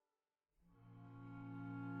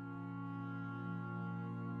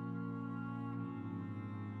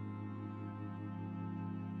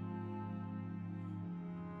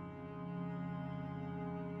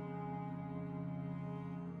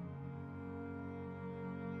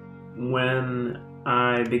when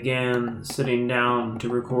I began sitting down to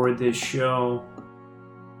record this show,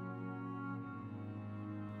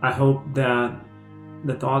 I hoped that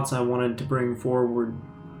the thoughts I wanted to bring forward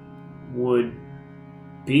would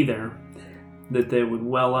be there, that they would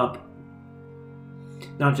well up.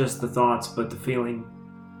 Not just the thoughts, but the feeling.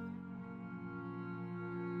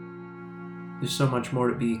 There's so much more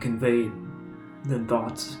to be conveyed than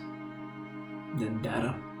thoughts, than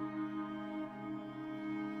data.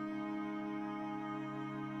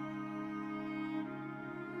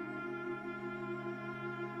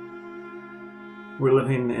 We're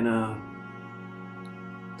living in a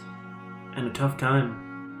tough time.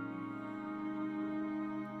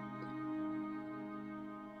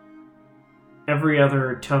 Every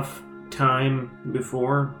other tough time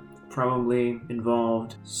before probably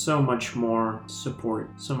involved so much more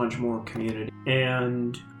support, so much more community,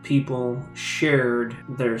 and people shared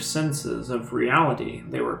their senses of reality.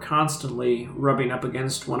 They were constantly rubbing up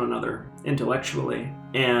against one another intellectually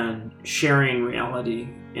and sharing reality,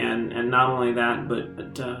 and not only that,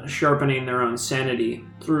 but sharpening their own sanity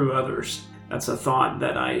through others. That's a thought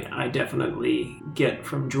that I definitely get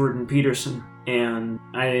from Jordan Peterson. And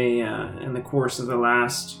in the course of the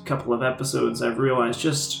last couple of episodes, I've realized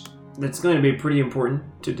just that it's going to be pretty important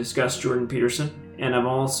to discuss Jordan Peterson. And I've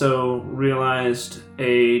also realized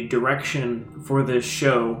a direction for this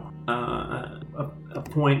show, a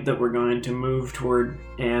point that we're going to move toward.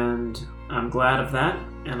 And I'm glad of that,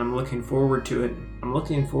 and I'm looking forward to it. I'm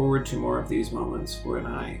looking forward to more of these moments when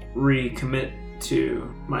I recommit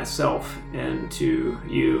to myself and to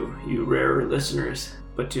you rare listeners,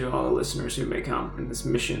 but to all the listeners who may come in this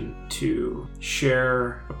mission to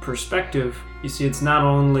share a perspective. You see, it's not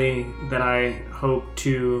only that I hope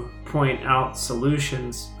to point out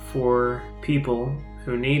solutions for people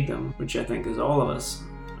who need them, which I think is all of us.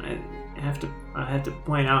 I have to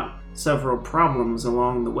point out several problems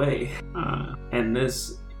along the way, and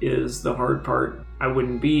this is the hard part. I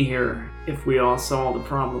wouldn't be here if we all saw the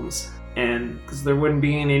problems, and because there wouldn't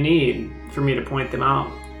be any need for me to point them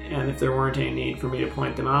out. And if there weren't any need for me to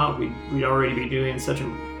point them out, we'd already be doing such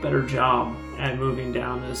a better job at moving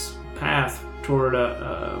down this path toward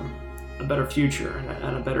a better future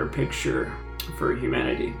and a better picture for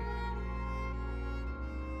humanity.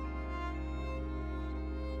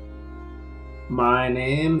 My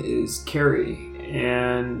name is Carrie,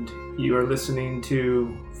 and you are listening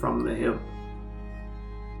to From the Hip.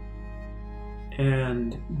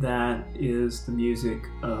 And that is the music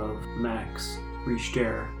of Max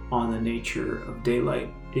Richter on the Nature of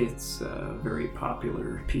Daylight. It's a very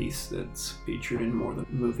popular piece that's featured in more than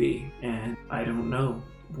a movie, and I don't know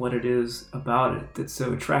what it is about it that's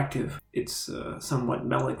so attractive. It's somewhat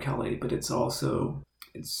melancholy, but it's also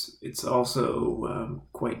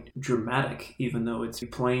quite dramatic, even though it's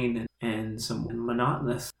plain and somewhat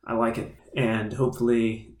monotonous. I like it, and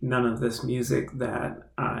hopefully none of this music that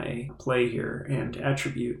I play here and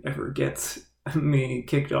attribute ever gets me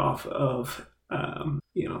kicked off of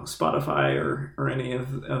Spotify or any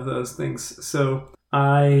of those things. So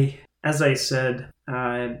as I said,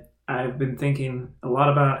 I've been thinking a lot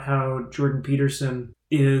about how Jordan Peterson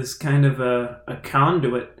is kind of a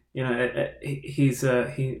conduit. At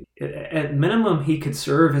minimum, he could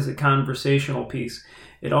serve as a conversational piece.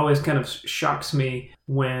 It always kind of shocks me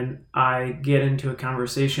when I get into a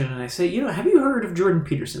conversation and I say, have you heard of Jordan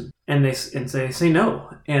Peterson? And they say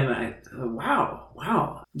no. And I, wow.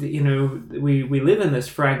 We live in this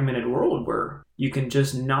fragmented world where you can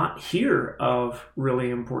just not hear of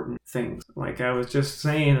really important things. Like I was just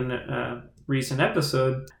saying in a recent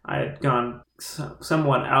episode, I had gone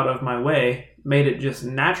somewhat out of my way, made it just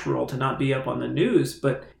natural to not be up on the news.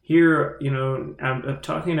 But here, I'm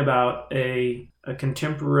talking about a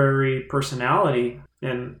contemporary personality,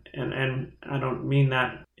 and I don't mean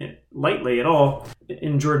that lightly at all,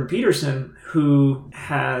 in Jordan Peterson, who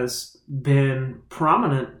has been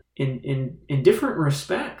prominent in different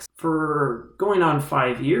respects for going on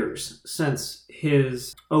 5 years since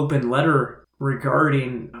his open letter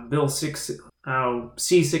regarding Bill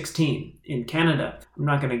C-16 in Canada. I'm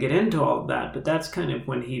not going to get into all of that, but that's kind of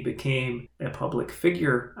when he became a public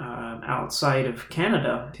figure outside of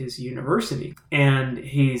Canada, his university. And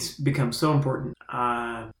he's become so important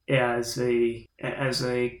as a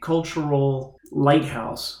cultural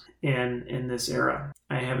lighthouse in this era.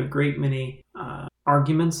 I have a great many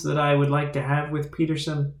arguments that I would like to have with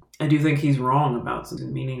Peterson. I do think he's wrong about some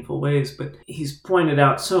in meaningful ways, but he's pointed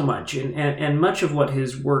out so much, and much of what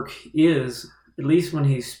his work is, at least when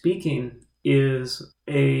he's speaking, is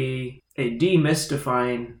a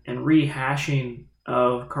demystifying and rehashing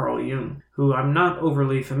of Carl Jung, who I'm not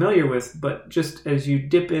overly familiar with, but just as you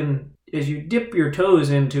dip your toes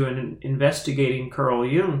into investigating Carl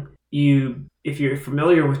Jung, if you're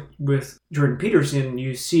familiar with Jordan Peterson,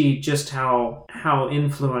 you see just how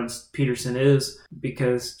influenced Peterson is,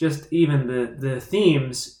 because just even the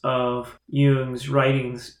themes of Jung's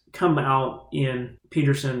writings come out in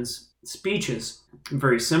Peterson's speeches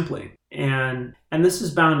very simply. And this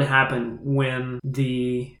is bound to happen when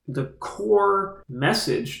the core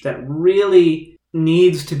message that really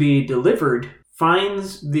needs to be delivered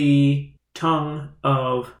finds the tongue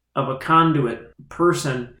of a conduit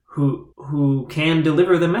person who can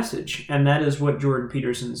deliver the message. And that is what Jordan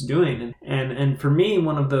Peterson's doing. And for me,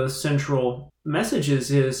 one of those central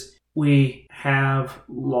messages is we have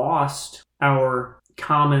lost our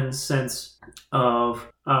common sense of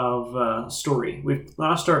story. We've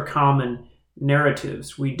lost our common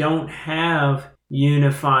narratives. We don't have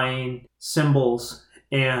unifying symbols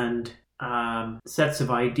and sets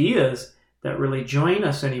of ideas that really join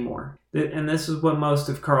us anymore. And this is what most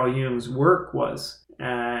of Carl Jung's work was.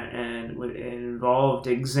 And it involved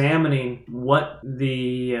examining what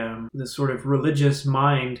the sort of religious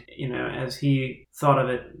mind, as he thought of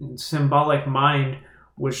it, symbolic mind,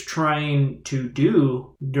 was trying to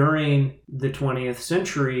do during the 20th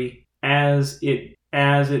century as it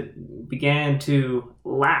began to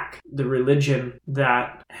lack the religion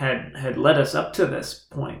that had led us up to this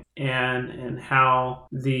point, and how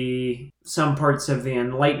some parts of the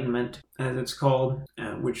Enlightenment, as it's called,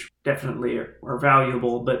 which definitely are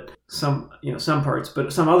valuable, but some parts,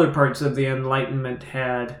 but some other parts of the Enlightenment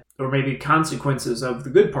had, or maybe consequences of the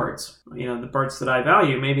good parts, the parts that I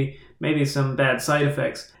value, maybe some bad side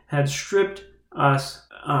effects, had stripped us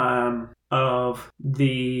of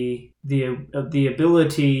the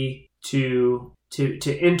ability to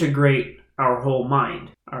integrate our whole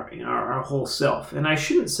mind, our whole self. And I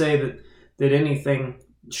shouldn't say that anything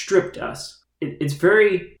stripped us. It's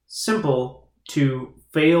very simple to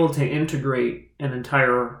fail to integrate an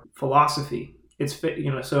entire philosophy.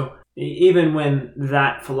 So even when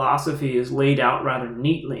that philosophy is laid out rather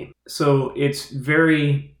neatly, so it's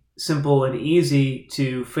very simple and easy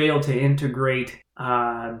to fail to integrate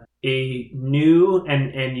a new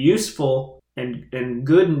and useful and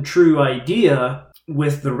good and true idea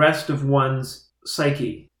with the rest of one's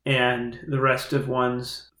psyche and the rest of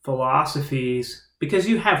one's philosophies, because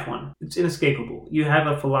you have one. It's inescapable. You have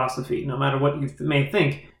a philosophy. No matter what you may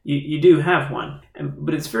think, you do have one.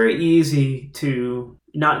 But it's very easy to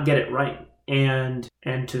not get it right and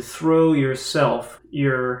to throw yourself,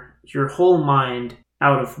 your whole mind,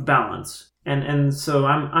 out of balance. And so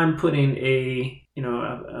I'm putting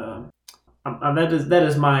that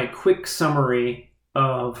is my quick summary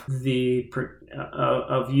of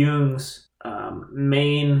of Jung's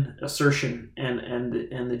main assertion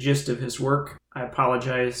and the gist of his work. I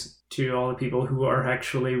apologize to all the people who are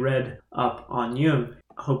actually read up on Jung.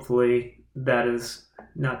 Hopefully that is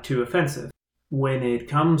not too offensive. When it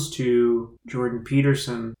comes to Jordan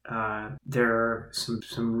Peterson, there are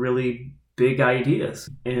some really big ideas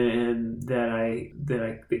and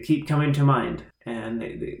that keep coming to mind, and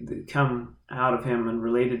they come out of him and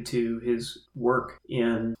related to his work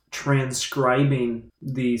in transcribing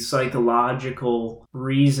the psychological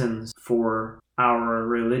reasons for our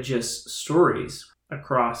religious stories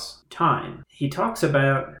across time. He talks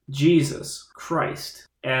about Jesus Christ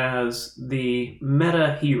as the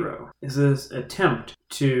meta-hero, is this attempt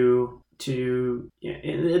to,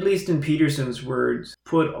 at least in Peterson's words,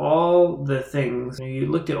 put all the things, you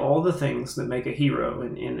look at all the things that make a hero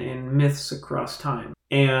in myths across time,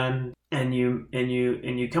 and you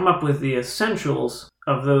come up with the essentials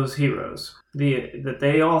of those heroes, that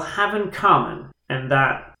they all have in common, and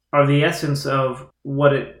that are the essence of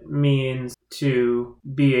what it means to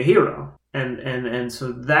be a hero. And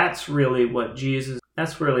so that's really what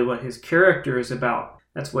his character is about.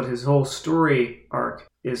 That's what his whole story arc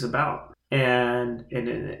is about. And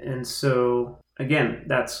so again,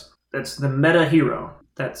 that's the meta hero.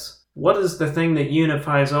 That's what is the thing that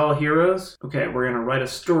unifies all heroes? Okay, we're going to write a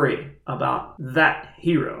story about that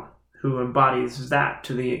hero who embodies that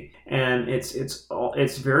and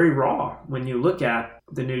it's very raw when you look at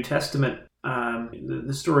the New Testament,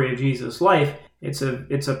 the story of Jesus' life. It's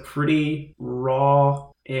a pretty raw,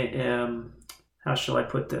 how shall I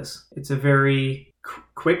put this? It's a very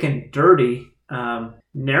quick and dirty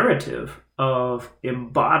narrative of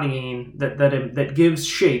embodying that gives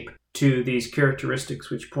shape to these characteristics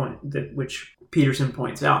which Peterson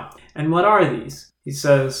points out. And what are these? He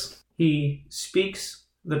says he speaks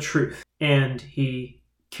the truth and he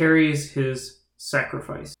carries his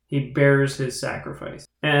sacrifice. He bears his sacrifice.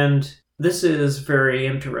 And this is very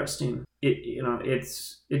interesting.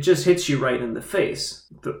 It just hits you right in the face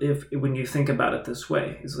when you think about it this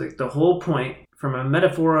way. It's like the whole point from a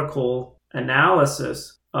metaphorical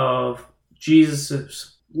analysis of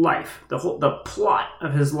Jesus' life, the plot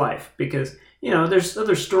of his life, because there's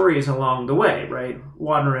other stories along the way, right?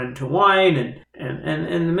 Water into wine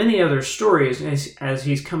and many other stories as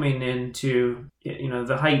he's coming into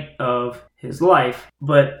the height of his life.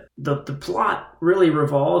 But the plot really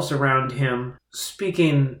revolves around him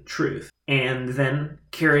speaking truth and then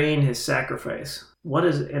carrying his sacrifice. What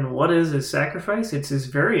is his sacrifice? It's his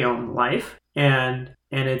very own life, and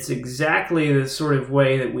it's exactly the sort of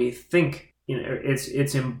way that we think.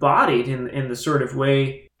 It's embodied in the sort of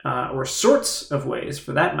way, or sorts of ways,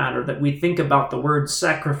 for that matter, that we think about the word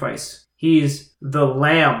sacrifice. He's the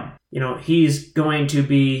lamb. He's going to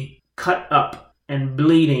be cut up and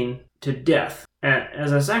bleeding to death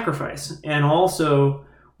as a sacrifice. And also,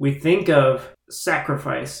 we think of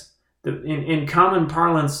sacrifice. In common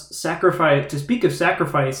parlance, sacrifice. To speak of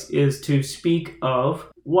sacrifice is to speak of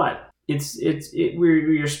what?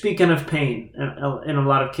 You're speaking of pain in a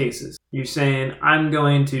lot of cases. You're saying, I'm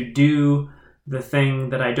going to do the thing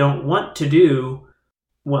that I don't want to do.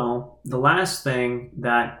 Well, the last thing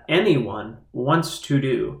that anyone wants to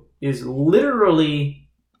do is literally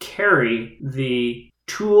carry the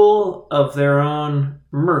tool of their own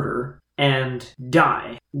murder and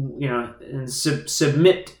die, and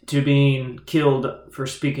submit to being killed for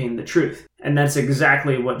speaking the truth. And that's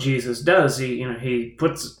exactly what Jesus does. He's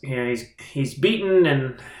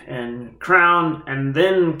beaten and crowned, and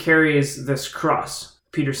then carries this cross.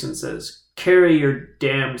 Peterson says, carry your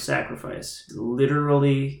damn sacrifice.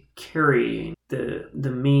 Literally carrying the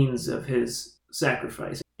means of his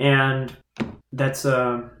sacrifice. And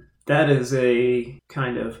that is a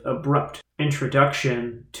kind of abrupt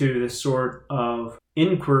introduction to the sort of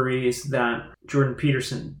inquiries that Jordan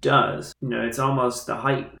Peterson does. It's almost the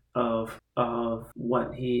height of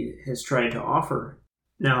what he has tried to offer.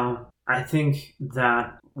 Now, I think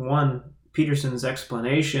that one, Peterson's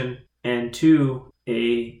explanation, and two,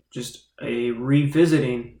 just a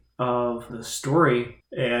revisiting of the story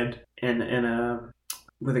and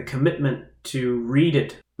with a commitment to read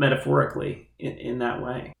it metaphorically in that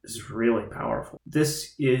way is really powerful.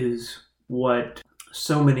 This is what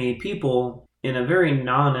so many people, in a very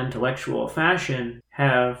non-intellectual fashion,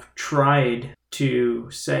 have tried to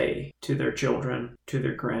say to their children, to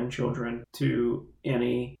their grandchildren, to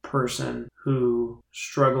any person who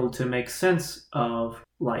struggled to make sense of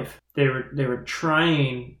life. They were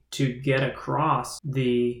trying to get across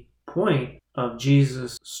the point of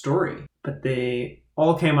Jesus' story, but they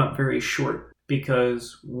all came up very short.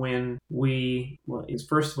 Because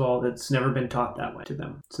first of all, it's never been taught that way to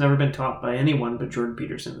them. It's never been taught by anyone but Jordan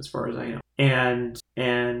Peterson, as far as I know.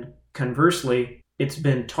 And conversely, it's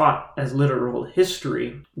been taught as literal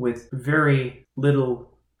history with very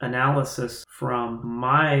little analysis from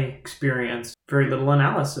my experience, very little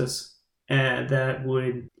analysis that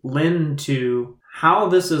would lend to how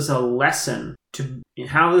this is a lesson,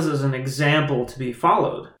 how this is an example to be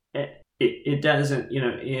followed. It doesn't,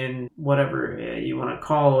 in whatever you want to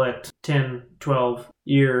call it, 10, 12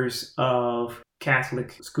 years of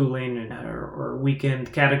Catholic schooling or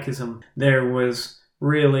weekend catechism, there was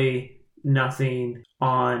really nothing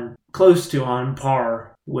close to on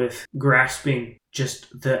par with grasping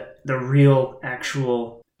just the real,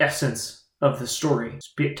 actual essence of the story.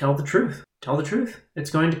 Tell the truth. Tell the truth.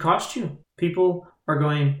 It's going to cost you. People are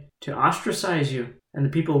going to ostracize you. And the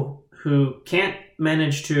people who can't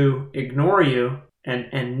manage to ignore you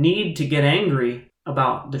and need to get angry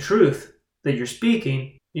about the truth that you're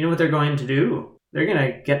speaking, you know what they're going to do? They're going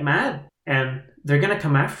to get mad and they're going to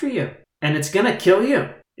come after you, and it's going to kill you.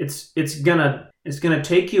 It's going to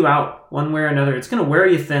take you out one way or another. It's going to wear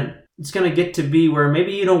you thin. It's going to get to be where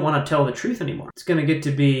maybe you don't want to tell the truth anymore. It's going to get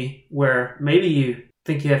to be where maybe you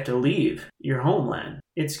think you have to leave your homeland.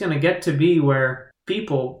 It's going to get to be where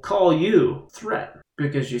people call you threat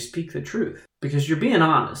because you speak the truth, because you're being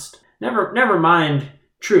honest. Never mind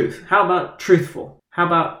truth. How about truthful? How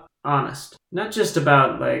about honest? Not just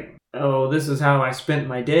about like, oh, this is how I spent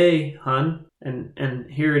my day, hun, and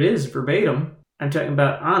here it is verbatim. I'm talking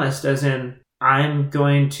about honest as in I'm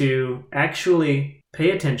going to actually pay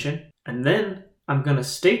attention, and then I'm going to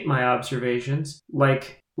state my observations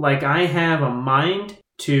like I have a mind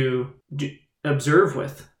to observe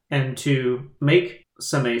with and to make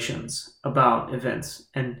summations about events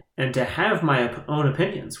and to have my own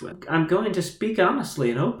opinions with. I'm going to speak honestly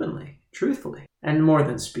and openly, truthfully, and more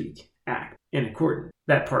than speak, act in accordance.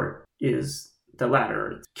 That part is the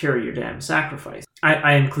latter, carry your damn sacrifice.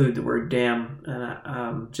 I include the word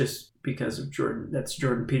damn just because of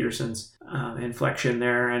Jordan Peterson's inflection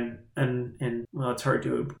there, and well, it's hard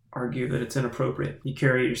to argue that it's inappropriate. You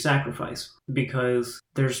carry your sacrifice because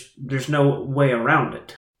there's no way around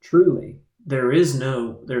it. Truly, there's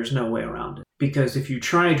no way around it. Because if you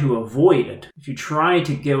try to avoid it, if you try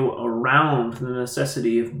to go around the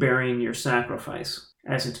necessity of bearing your sacrifice,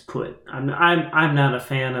 as it's put, I'm not a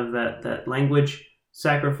fan of that language,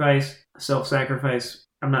 sacrifice, self-sacrifice.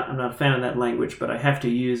 I'm not a fan of that language, but I have to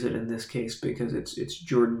use it in this case because it's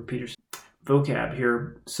Jordan Peterson vocab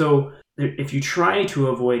here. So if you try to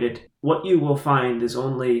avoid it, what you will find is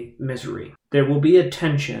only misery. There will be a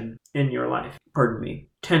tension in your life. Pardon me,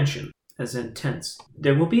 tension, as in tense.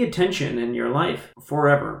 There will be a tension in your life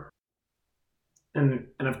forever. And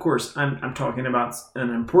of course, I'm talking about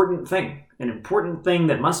an important thing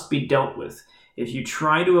that must be dealt with. If you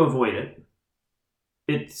try to avoid it,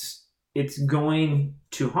 it's going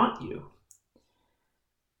to haunt you.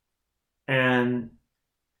 And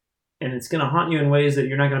it's going to haunt you in ways that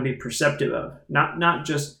you're not going to be perceptive of. Not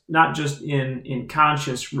just in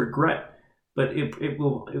conscious regret, but it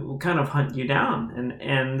will kind of hunt you down.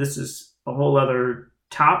 And this is a whole other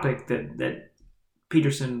topic that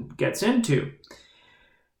Peterson gets into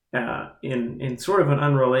in sort of an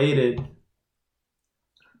unrelated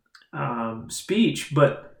speech,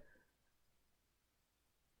 but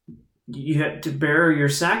you have to bear your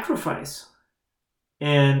sacrifice,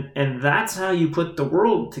 and that's how you put the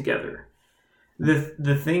world together.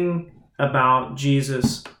 The thing about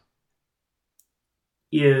Jesus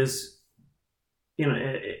is,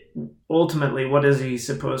 ultimately, what is he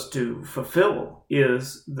supposed to fulfill?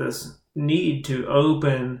 Is this need to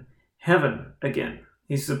open heaven again.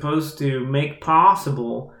 He's supposed to make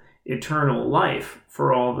possible eternal life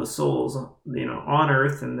for all the souls, on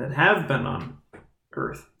earth and that have been on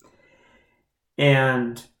earth.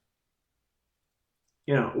 And,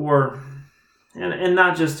 and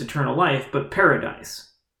not just eternal life, but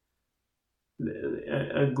paradise,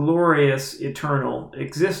 a glorious eternal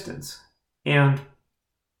existence. And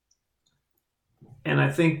I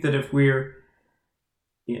think that if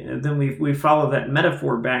then we follow that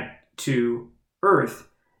metaphor back to earth,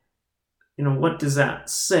 what does that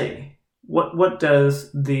say? What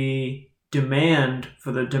does the demand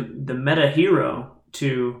for the meta hero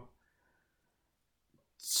to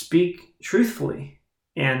speak truthfully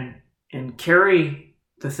and carry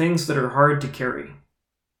the things that are hard to carry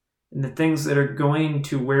and the things that are going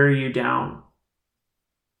to wear you down,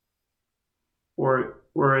 or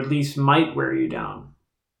at least might wear you down?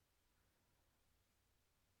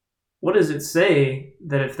 What does it say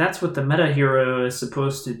that if that's what the meta hero is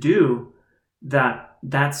supposed to do,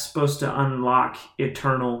 that's supposed to unlock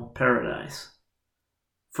eternal paradise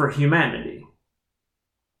for humanity?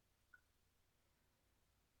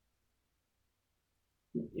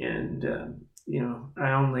 And,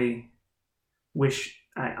 I only wish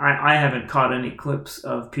I haven't caught any clips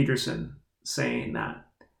of Peterson saying that.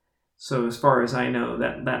 So as far as I know,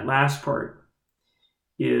 that last part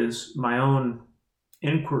is my own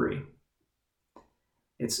inquiry.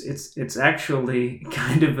 It's actually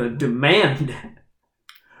kind of a demand.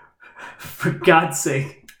 For God's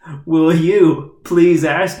sake, will you please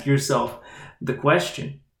ask yourself the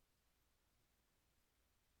question?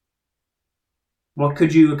 What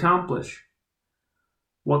could you accomplish?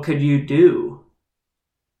 What could you do?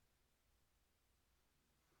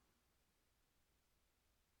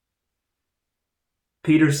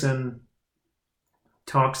 Peterson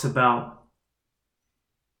talks about,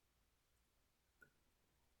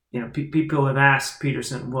 people have asked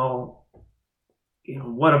Peterson, well,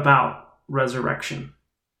 what about resurrection,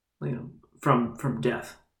 from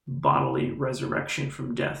death, bodily resurrection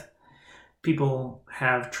from death? People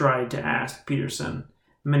have tried to ask Peterson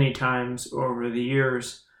many times over the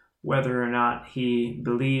years whether or not he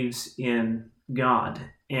believes in God.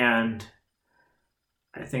 And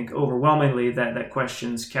I think overwhelmingly that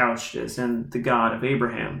question's couched as in the God of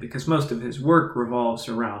Abraham, because most of his work revolves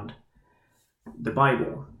around the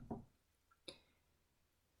Bible.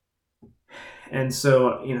 And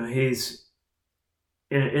so, he's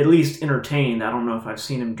at least entertained. I don't know if I've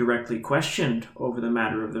seen him directly questioned over the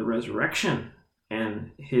matter of the resurrection,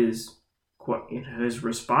 and his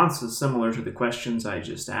response is similar to the questions I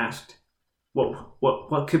just asked.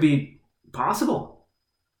 What could be possible?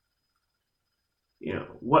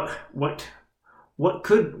 What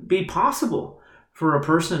could be possible for a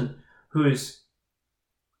person who's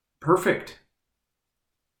perfect?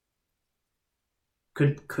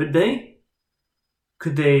 Could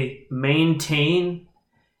they maintain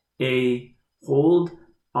a hold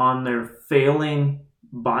on their failing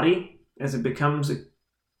body as it becomes a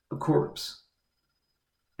corpse,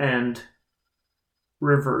 and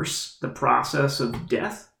reverse the process of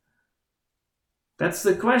death? That's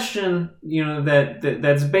the question,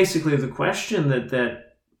 that's basically the question that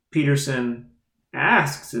Peterson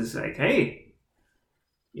asks, is like, hey,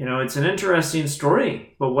 it's an interesting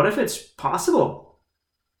story, but what if it's possible?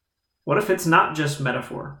 What if it's not just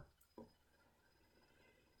metaphor?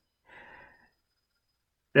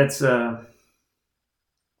 It's a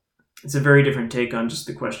very different take on just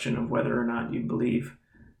the question of whether or not you believe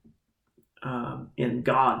in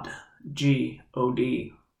God,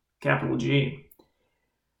 G-O-D, capital G.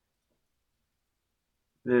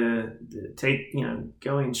 The take,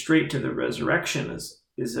 going straight to the resurrection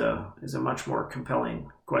is a much more compelling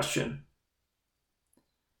question.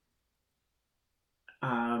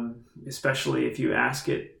 Especially if you ask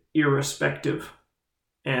it irrespective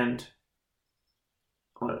and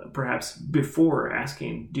perhaps before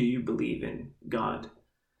asking, do you believe in God?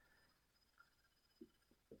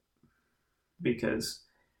 Because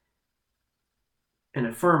an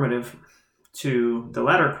affirmative to the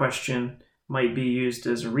latter question might be used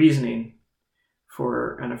as a reasoning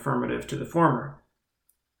for an affirmative to the former.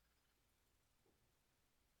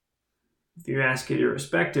 If you ask it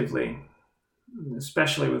irrespectively,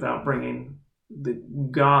 especially without bringing the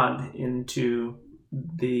God into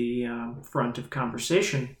the front of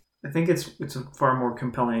conversation, I think it's a far more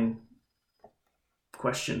compelling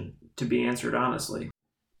question to be answered honestly.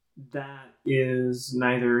 That is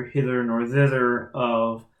neither hither nor thither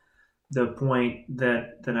of the point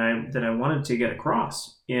that I wanted to get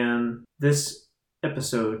across in this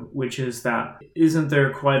episode, which is that isn't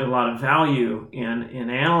there quite a lot of value in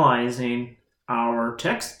analyzing our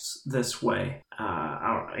texts this way,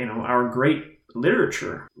 our great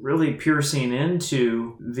literature, really piercing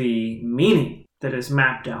into the meaning that is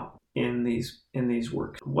mapped out in these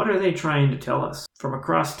works. What are they trying to tell us from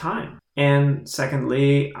across time? And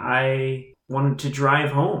secondly, I wanted to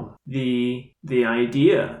drive home the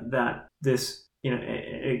idea that this,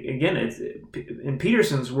 again, it's, in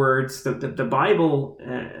Peterson's words, the Bible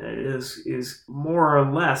is more or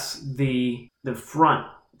less the front.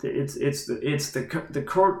 It's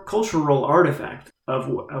the cultural artifact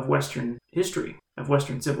of Western history, of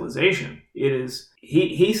Western civilization. It is,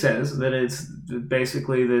 he says that it's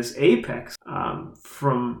basically this apex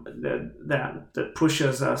from that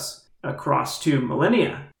pushes us across 2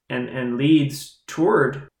 millennia and leads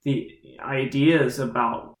toward the ideas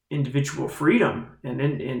about individual freedom and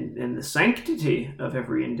in the sanctity of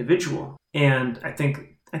every individual. And I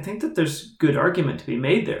think that there's good argument to be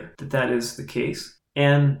made there that is the case.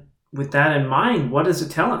 And with that in mind, what does it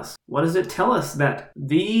tell us? What does it tell us that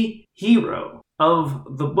the hero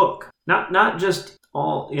of the book, not just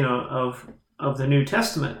all of the New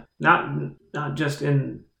Testament, not just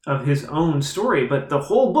of his own story, but the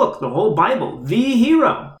whole book, the whole Bible, the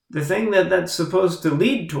hero, the thing that's supposed to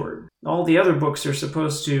lead toward. All the other books are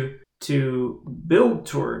supposed to build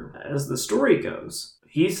toward as the story goes.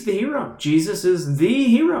 He's the hero. Jesus is the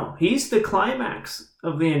hero. He's the climax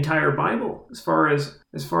of the entire Bible, as far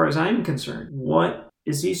as I'm concerned. What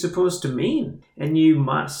is he supposed to mean? And you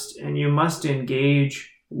must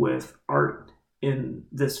engage with art in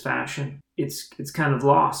this fashion. It's kind of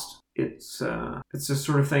lost. It's the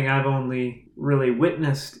sort of thing I've only really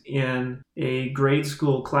witnessed in a grade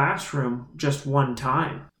school classroom just one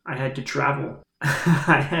time. I had to travel.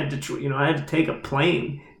 I had to take a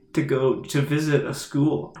plane to go to visit a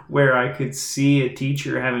school where I could see a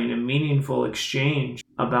teacher having a meaningful exchange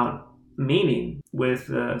about meaning with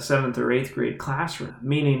a 7th or 8th grade classroom,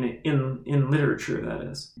 meaning in literature, that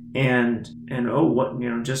is. And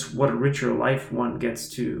just what a richer life one gets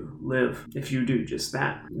to live if you do just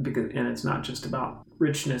that. And it's not just about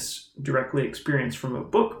richness directly experienced from a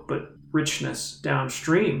book, but richness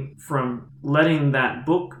downstream from letting that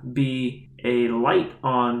book be a light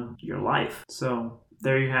on your life. So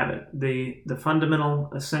there you have it. The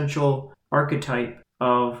fundamental, essential archetype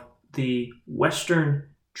of the Western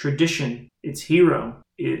tradition, its hero.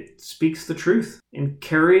 It speaks the truth and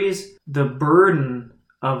carries the burden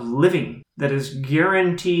of living that is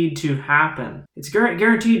guaranteed to happen. It's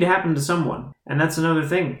guaranteed to happen to someone. And that's another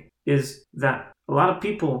thing, is that a lot of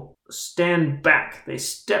people stand back. They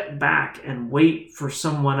step back and wait for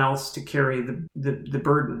someone else to carry the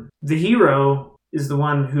burden. The hero is the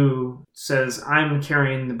one who says, I'm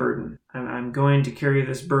carrying the burden. I'm going to carry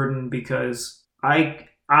this burden because I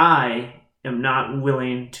am not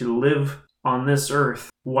willing to live on this earth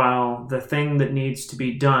while the thing that needs to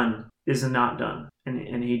be done is not done.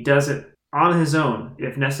 And he does it on his own,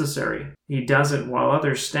 if necessary. He does it while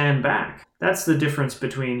others stand back. That's the difference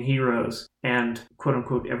between heroes and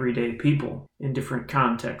quote-unquote everyday people in different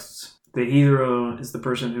contexts. The hero is the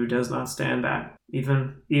person who does not stand back.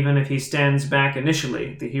 Even if he stands back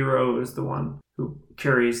initially, the hero is the one who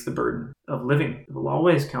carries the burden of living. It will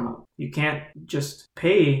always come up. You can't just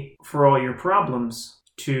pay for all your problems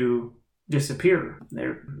to disappear.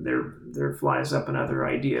 There flies up another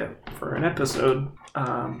idea for an episode.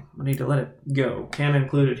 I need to let it go. Can't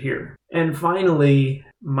include it here. And finally,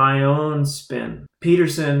 my own spin.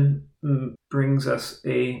 Peterson brings us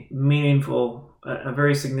a meaningful, a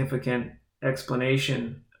very significant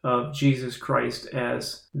explanation of Jesus Christ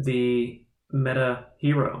as the meta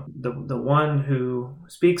hero, the one who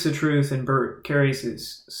speaks the truth and carries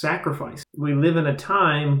his sacrifice. We live in a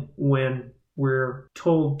time when we're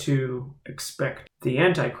told to expect the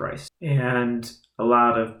Antichrist, and a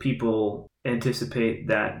lot of people anticipate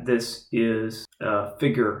that this is a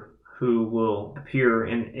figure who will appear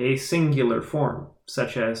in a singular form,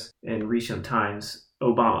 such as in recent times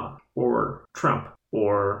Obama or Trump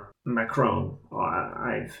or Macron.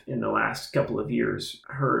 I've, in the last couple of years,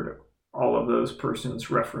 heard all of those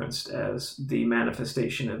persons referenced as the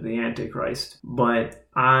manifestation of the Antichrist. But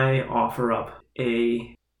I offer up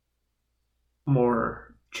a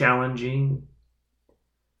more challenging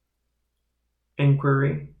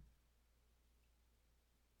inquiry.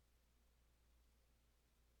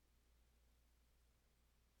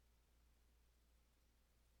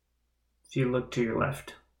 If you look to your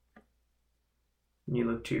left and you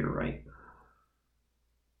look to your right,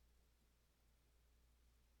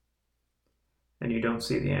 and you don't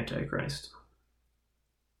see the Antichrist,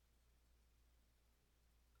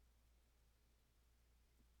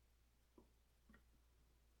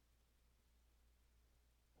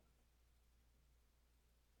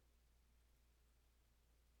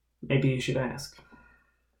 maybe you should ask,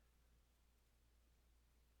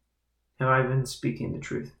 have I been speaking the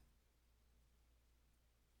truth?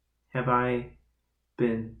 Have I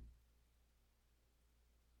been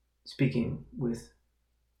speaking with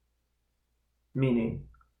meaning?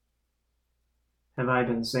 Have I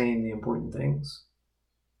been saying the important things?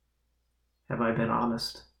 Have I been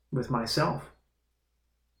honest with myself?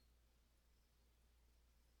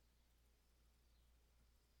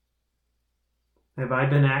 Have I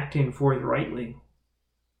been acting forthrightly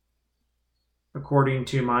according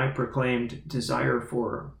to my proclaimed desire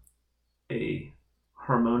for a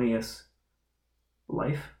harmonious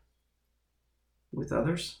life with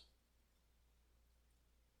others?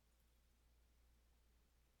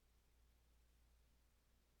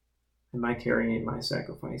 Am I carrying my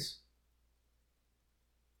sacrifice?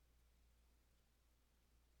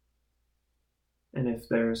 And if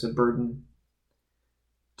there's a burden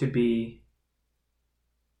to be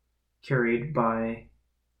carried by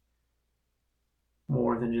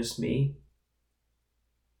more than just me,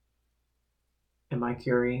 am I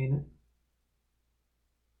carrying it?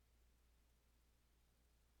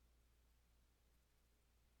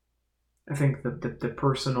 I think the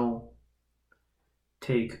personal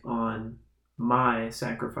take on my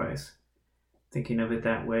sacrifice, thinking of it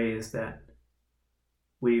that way, is that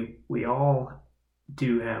we all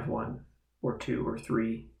do have one or two or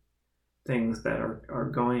three things that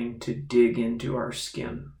are going to dig into our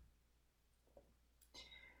skin.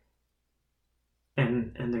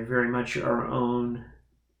 And they're very much our own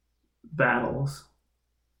battles.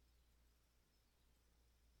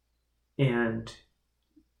 And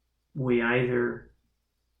we either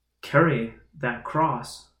carry that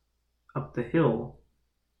cross up the hill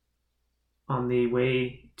on the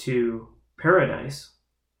way to paradise,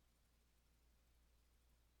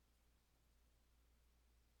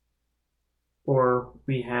 or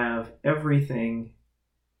we have everything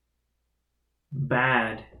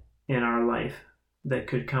bad in our life that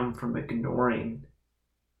could come from ignoring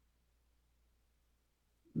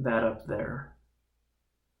that up there,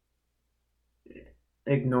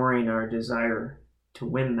 ignoring our desire to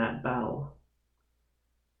win that battle,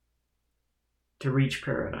 to reach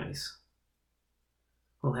paradise.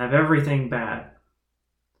 We'll have everything bad,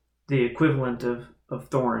 the equivalent of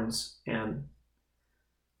thorns and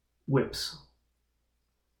whips,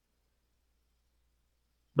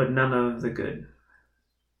 but none of the good.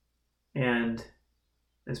 And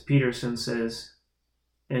as Peterson says,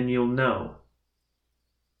 and you'll know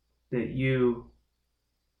that you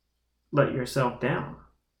let yourself down,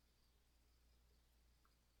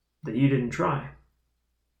 that you didn't try.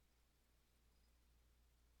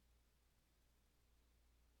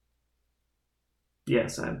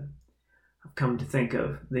 Yes, I've come to think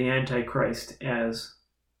of the Antichrist as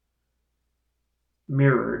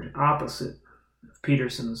mirrored, opposite of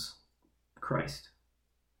Peterson's Christ.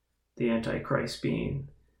 The Antichrist being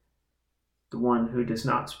the one who does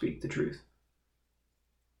not speak the truth.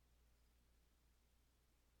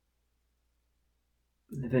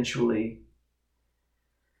 eventually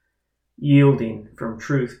yielding from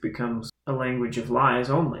truth becomes a language of lies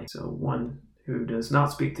only. So one who does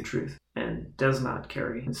not speak the truth and does not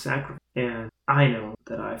carry his sacrifice. And I know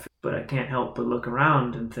that but I can't help but look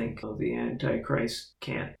around and think, oh, the Antichrist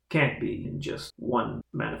can't be in just one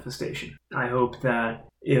manifestation. I hope that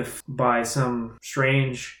if by some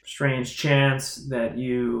strange chance that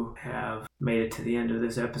you have made it to the end of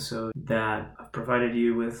this episode, that I've provided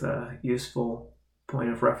you with a useful point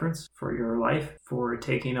of reference for your life, for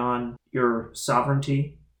taking on your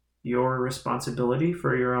sovereignty, your responsibility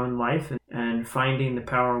for your own life, and finding the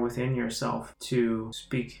power within yourself to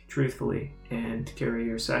speak truthfully and carry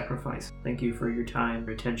your sacrifice. Thank you for your time,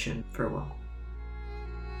 your attention. Farewell.